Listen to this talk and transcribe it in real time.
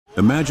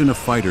Imagine a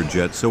fighter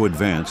jet so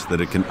advanced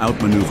that it can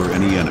outmaneuver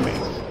any enemy,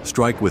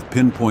 strike with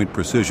pinpoint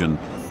precision,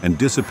 and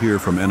disappear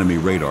from enemy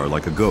radar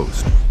like a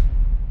ghost.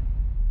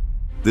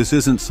 This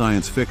isn't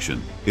science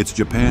fiction, it's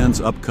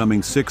Japan's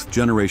upcoming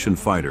sixth-generation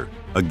fighter,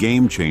 a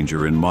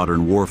game-changer in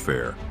modern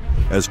warfare.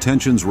 As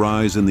tensions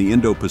rise in the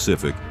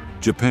Indo-Pacific,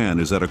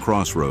 Japan is at a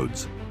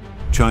crossroads.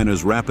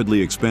 China's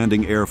rapidly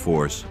expanding air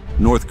force,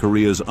 North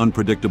Korea's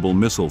unpredictable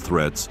missile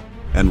threats,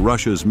 and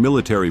Russia's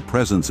military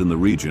presence in the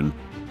region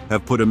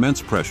have put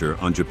immense pressure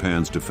on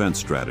Japan's defense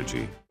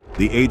strategy.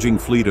 The aging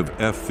fleet of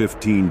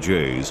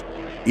F-15Js,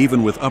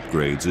 even with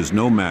upgrades, is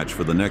no match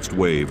for the next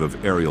wave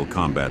of aerial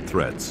combat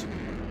threats.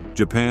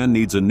 Japan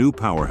needs a new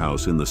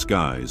powerhouse in the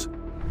skies,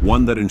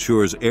 one that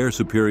ensures air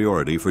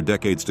superiority for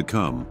decades to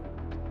come.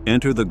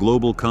 Enter the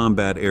Global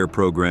Combat Air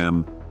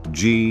Program,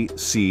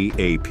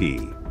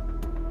 GCAP.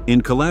 In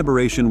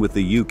collaboration with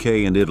the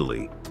UK and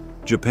Italy,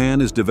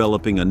 Japan is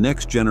developing a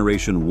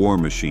next-generation war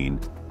machine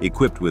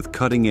equipped with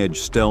cutting-edge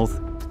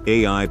stealth,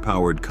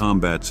 AI-powered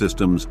combat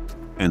systems,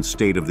 and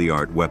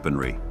state-of-the-art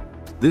weaponry.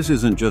 This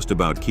isn't just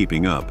about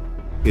keeping up,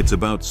 it's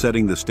about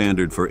setting the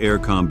standard for air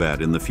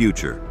combat in the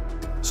future.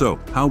 So,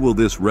 how will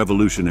this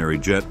revolutionary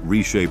jet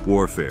reshape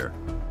warfare?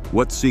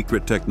 What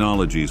secret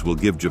technologies will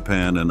give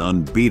Japan an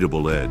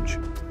unbeatable edge?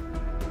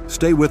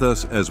 Stay with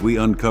us as we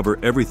uncover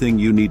everything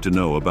you need to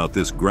know about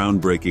this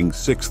groundbreaking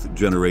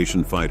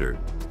sixth-generation fighter.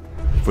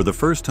 For the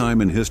first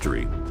time in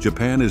history,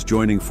 Japan is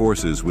joining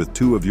forces with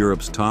two of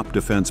Europe's top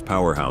defense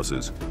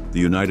powerhouses, the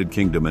United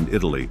Kingdom and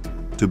Italy,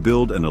 to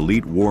build an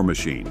elite war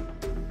machine.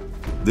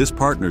 This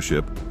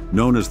partnership,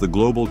 known as the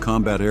Global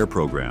Combat Air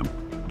Program,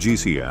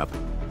 GCAP,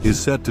 is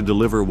set to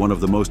deliver one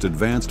of the most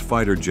advanced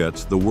fighter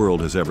jets the world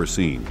has ever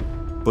seen.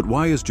 But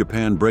why is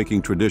Japan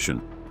breaking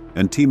tradition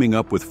and teaming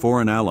up with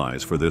foreign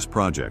allies for this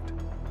project?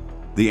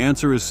 The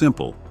answer is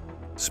simple: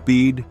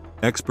 speed,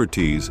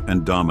 expertise,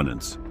 and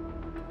dominance.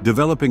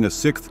 Developing a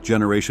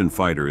sixth-generation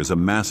fighter is a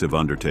massive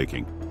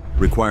undertaking,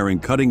 requiring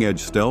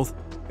cutting-edge stealth,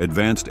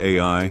 advanced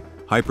AI,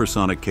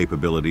 hypersonic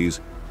capabilities,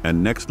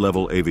 and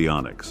next-level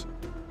avionics.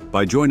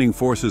 By joining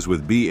forces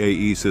with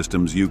BAE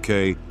Systems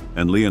UK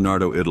and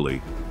Leonardo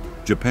Italy,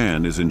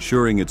 Japan is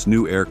ensuring its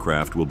new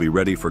aircraft will be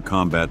ready for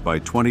combat by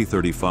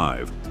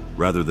 2035,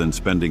 rather than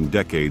spending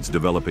decades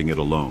developing it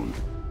alone.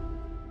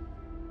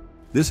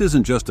 This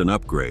isn't just an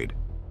upgrade,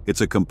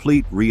 it's a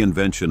complete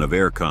reinvention of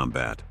air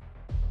combat.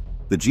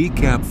 The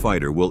GCAP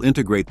fighter will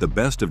integrate the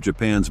best of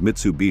Japan's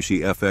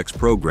Mitsubishi FX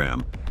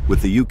program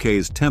with the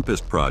UK's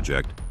Tempest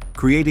project,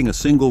 creating a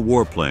single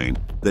warplane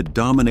that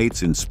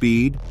dominates in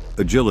speed,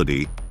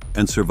 agility,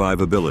 and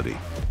survivability.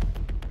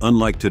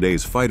 Unlike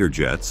today's fighter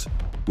jets,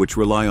 which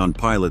rely on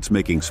pilots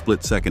making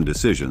split-second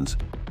decisions,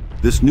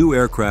 this new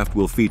aircraft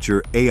will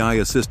feature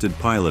AI-assisted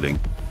piloting,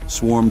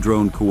 swarm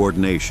drone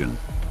coordination,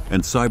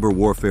 and cyber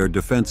warfare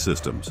defense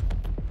systems.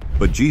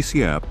 But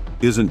GCAP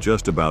isn't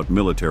just about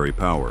military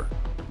power.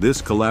 This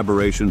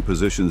collaboration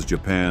positions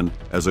Japan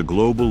as a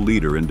global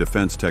leader in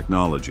defense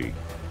technology,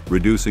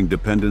 reducing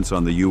dependence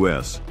on the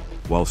US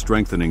while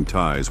strengthening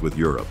ties with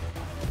Europe.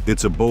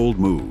 It's a bold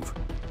move,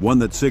 one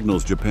that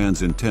signals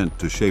Japan's intent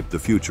to shape the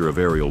future of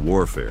aerial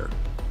warfare.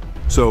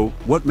 So,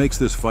 what makes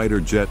this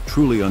fighter jet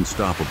truly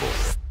unstoppable?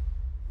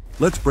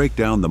 Let's break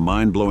down the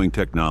mind-blowing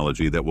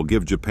technology that will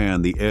give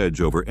Japan the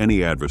edge over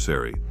any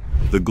adversary.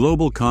 The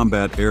Global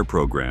Combat Air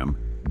Program,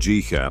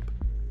 GCAP,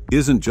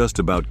 isn't just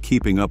about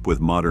keeping up with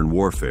modern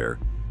warfare,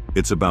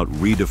 it's about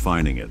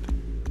redefining it.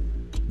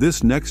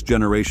 This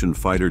next-generation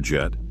fighter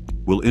jet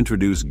will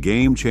introduce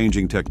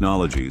game-changing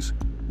technologies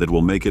that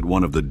will make it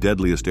one of the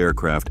deadliest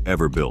aircraft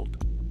ever built.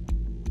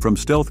 From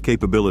stealth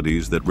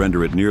capabilities that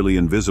render it nearly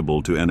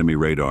invisible to enemy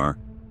radar,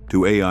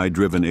 to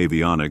AI-driven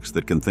avionics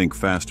that can think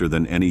faster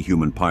than any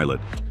human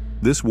pilot,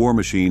 this war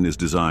machine is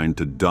designed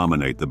to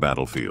dominate the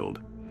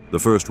battlefield. The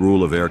first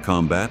rule of air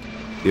combat: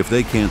 if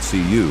they can't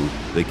see you,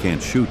 they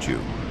can't shoot you.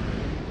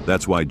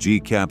 That's why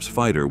GCAP's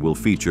fighter will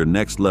feature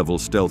next-level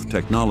stealth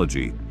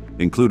technology,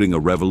 including a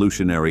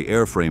revolutionary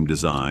airframe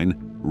design,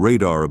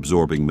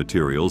 radar-absorbing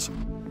materials,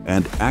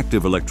 and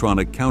active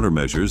electronic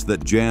countermeasures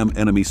that jam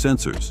enemy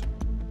sensors.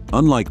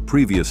 Unlike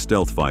previous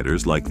stealth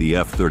fighters like the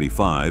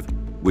F-35,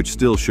 which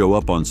still show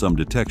up on some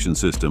detection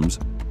systems,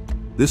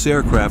 this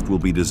aircraft will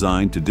be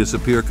designed to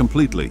disappear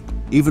completely,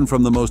 even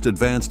from the most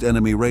advanced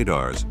enemy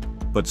radars.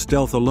 But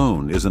stealth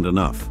alone isn't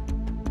enough.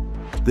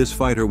 This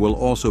fighter will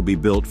also be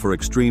built for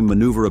extreme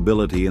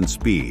maneuverability and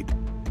speed,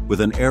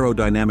 with an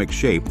aerodynamic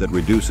shape that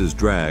reduces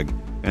drag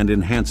and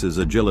enhances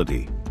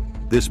agility.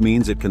 This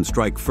means it can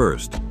strike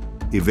first,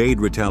 evade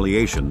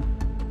retaliation,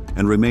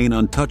 and remain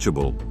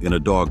untouchable in a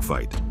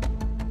dogfight.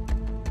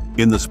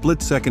 In the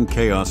split-second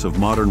chaos of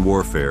modern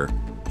warfare,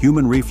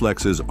 human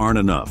reflexes aren't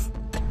enough.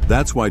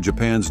 That's why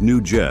Japan's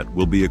new jet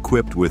will be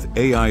equipped with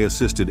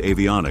AI-assisted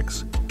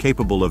avionics,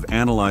 capable of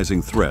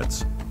analyzing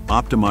threats,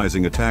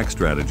 optimizing attack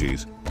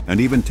strategies, and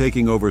even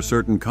taking over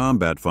certain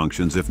combat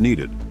functions if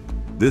needed.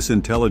 This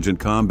intelligent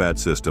combat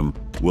system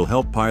will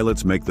help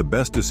pilots make the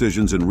best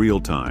decisions in real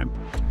time,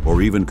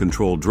 or even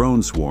control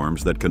drone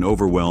swarms that can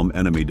overwhelm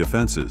enemy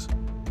defenses.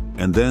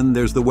 And then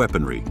there's the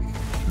weaponry.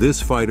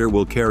 This fighter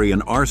will carry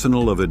an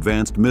arsenal of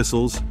advanced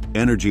missiles,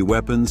 energy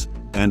weapons,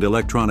 and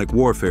electronic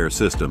warfare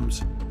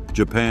systems.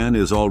 Japan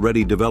is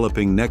already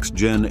developing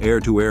next-gen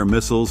air-to-air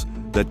missiles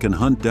that can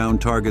hunt down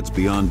targets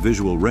beyond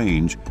visual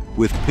range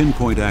with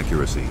pinpoint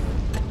accuracy.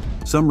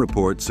 Some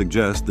reports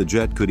suggest the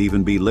jet could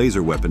even be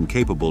laser weapon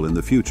capable in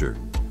the future,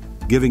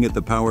 giving it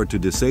the power to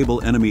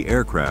disable enemy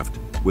aircraft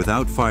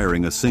without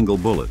firing a single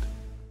bullet.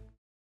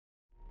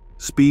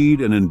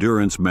 Speed and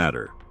endurance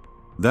matter.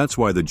 That's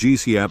why the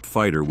GCAP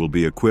fighter will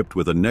be equipped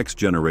with a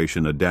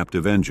next-generation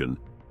adaptive engine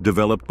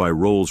developed by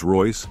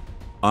Rolls-Royce,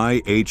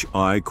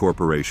 IHI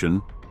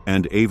Corporation,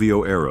 and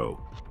Avio Aero.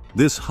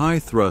 This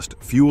high-thrust,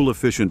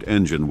 fuel-efficient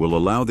engine will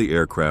allow the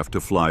aircraft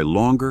to fly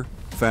longer,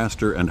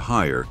 faster, and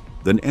higher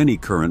than any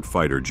current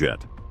fighter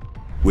jet.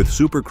 With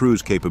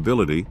supercruise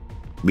capability,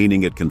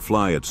 meaning it can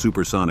fly at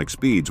supersonic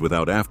speeds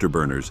without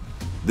afterburners,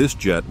 this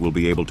jet will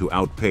be able to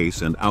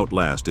outpace and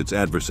outlast its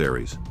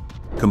adversaries.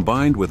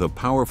 Combined with a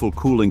powerful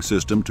cooling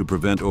system to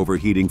prevent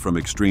overheating from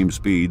extreme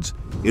speeds,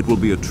 it will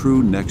be a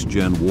true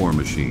next-gen war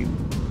machine.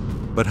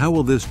 But how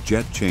will this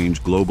jet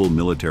change global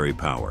military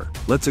power?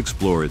 Let's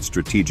explore its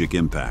strategic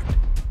impact.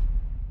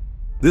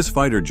 This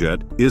fighter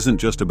jet isn't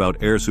just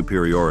about air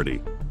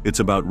superiority, it's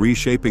about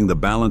reshaping the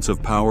balance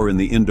of power in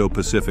the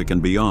Indo-Pacific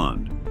and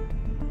beyond.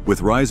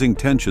 With rising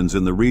tensions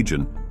in the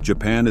region,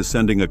 Japan is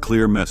sending a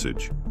clear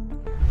message.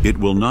 It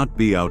will not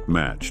be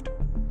outmatched.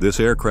 This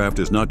aircraft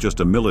is not just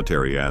a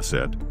military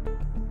asset.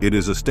 It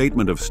is a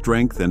statement of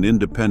strength and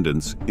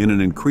independence in an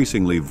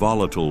increasingly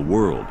volatile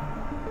world.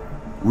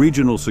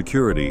 Regional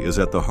security is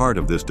at the heart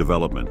of this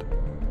development.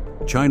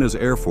 China's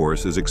Air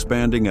Force is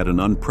expanding at an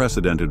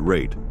unprecedented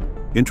rate,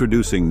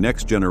 introducing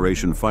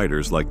next-generation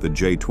fighters like the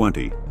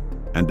J-20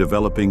 and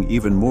developing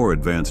even more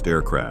advanced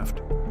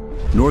aircraft.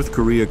 North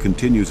Korea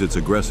continues its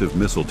aggressive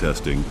missile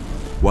testing,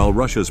 while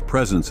Russia's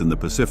presence in the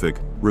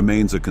Pacific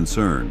remains a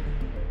concern.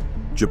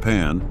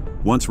 Japan,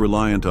 once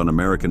reliant on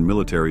American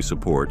military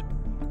support,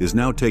 is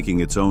now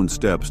taking its own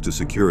steps to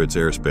secure its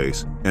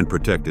airspace and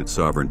protect its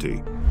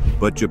sovereignty.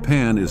 But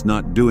Japan is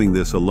not doing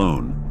this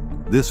alone.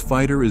 This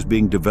fighter is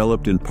being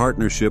developed in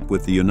partnership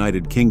with the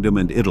United Kingdom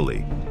and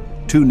Italy,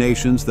 two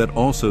nations that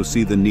also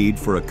see the need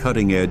for a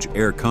cutting-edge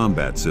air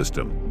combat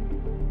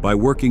system. By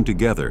working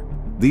together,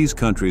 these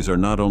countries are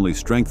not only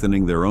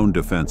strengthening their own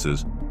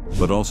defenses,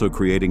 but also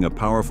creating a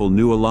powerful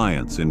new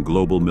alliance in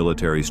global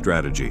military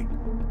strategy.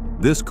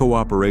 This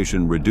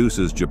cooperation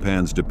reduces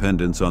Japan's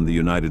dependence on the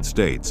United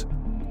States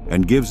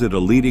and gives it a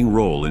leading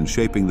role in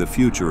shaping the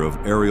future of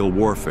aerial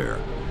warfare.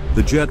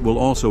 The jet will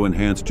also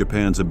enhance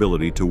Japan's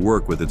ability to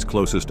work with its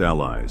closest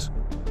allies.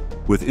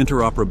 With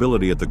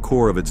interoperability at the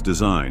core of its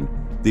design,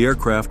 the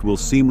aircraft will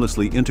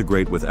seamlessly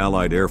integrate with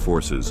allied air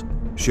forces,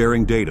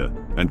 sharing data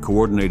and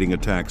coordinating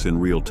attacks in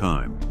real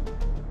time.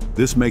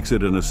 This makes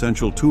it an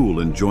essential tool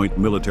in joint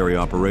military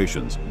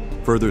operations,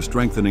 further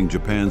strengthening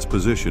Japan's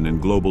position in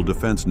global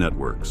defense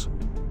networks.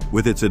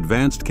 With its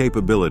advanced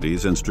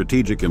capabilities and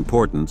strategic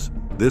importance,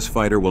 this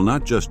fighter will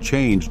not just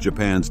change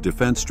Japan's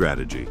defense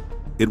strategy,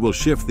 it will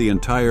shift the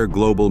entire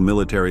global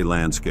military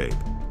landscape.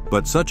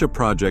 But such a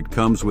project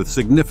comes with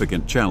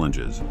significant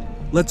challenges.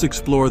 Let's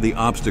explore the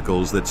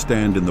obstacles that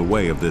stand in the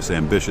way of this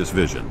ambitious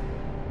vision.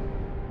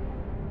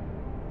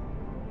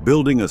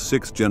 Building a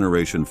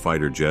sixth-generation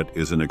fighter jet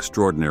is an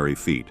extraordinary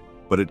feat,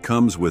 but it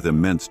comes with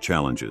immense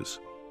challenges.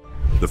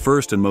 The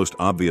first and most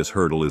obvious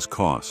hurdle is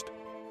cost.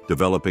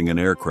 Developing an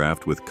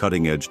aircraft with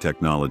cutting-edge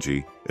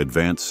technology,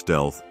 advanced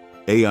stealth,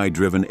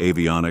 AI-driven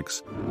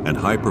avionics, and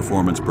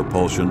high-performance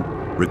propulsion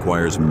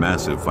requires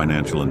massive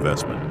financial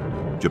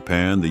investment.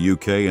 Japan, the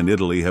UK, and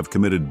Italy have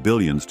committed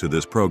billions to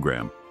this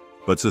program,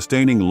 but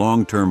sustaining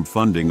long-term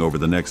funding over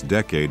the next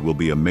decade will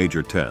be a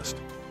major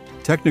test.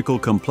 Technical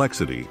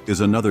complexity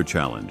is another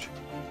challenge.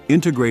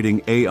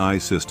 Integrating AI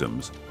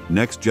systems,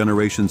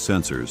 next-generation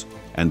sensors,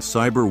 and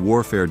cyber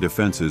warfare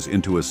defenses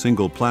into a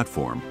single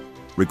platform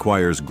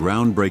requires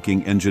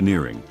groundbreaking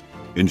engineering.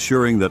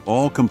 Ensuring that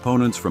all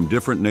components from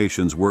different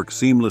nations work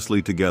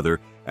seamlessly together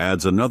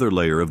adds another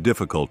layer of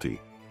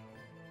difficulty.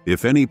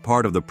 If any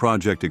part of the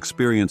project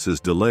experiences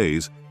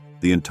delays,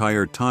 the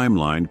entire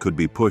timeline could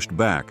be pushed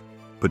back,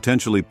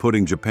 potentially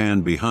putting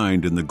Japan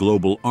behind in the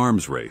global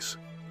arms race.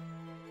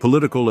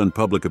 Political and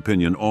public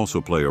opinion also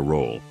play a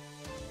role.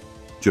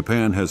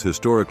 Japan has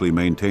historically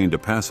maintained a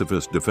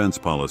pacifist defense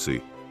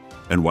policy,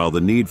 and while the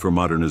need for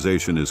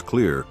modernization is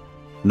clear,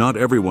 not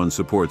everyone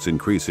supports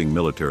increasing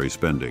military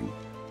spending.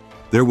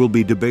 There will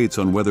be debates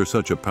on whether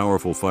such a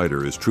powerful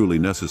fighter is truly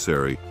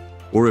necessary,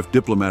 or if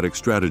diplomatic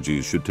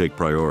strategies should take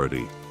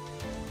priority.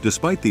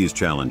 Despite these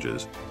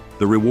challenges,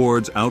 the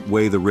rewards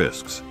outweigh the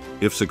risks.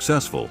 If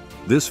successful,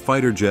 this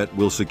fighter jet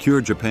will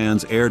secure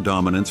Japan's air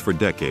dominance for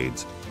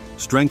decades,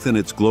 strengthen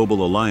its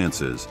global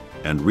alliances,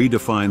 and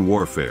redefine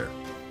warfare.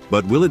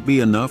 But will it be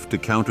enough to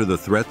counter the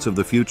threats of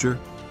the future?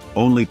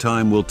 Only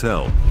time will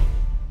tell.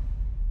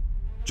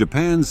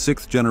 Japan's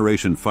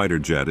sixth-generation fighter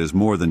jet is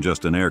more than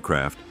just an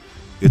aircraft.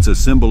 It's a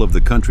symbol of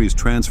the country's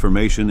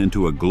transformation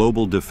into a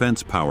global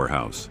defense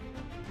powerhouse.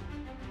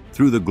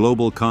 Through the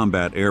Global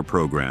Combat Air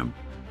Program,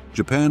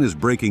 Japan is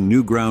breaking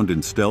new ground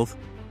in stealth,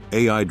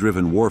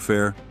 AI-driven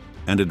warfare,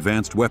 and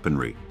advanced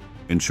weaponry,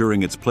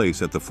 ensuring its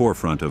place at the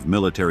forefront of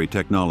military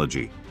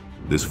technology.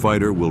 This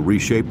fighter will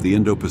reshape the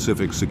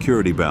Indo-Pacific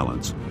security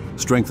balance,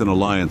 strengthen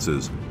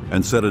alliances,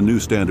 and set a new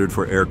standard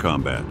for air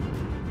combat.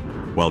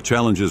 While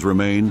challenges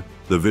remain,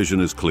 the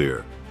vision is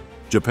clear.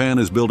 Japan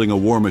is building a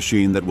war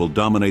machine that will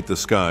dominate the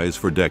skies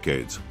for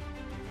decades.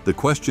 The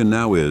question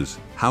now is,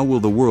 how will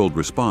the world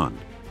respond?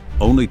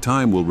 Only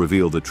time will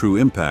reveal the true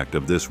impact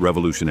of this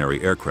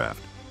revolutionary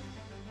aircraft.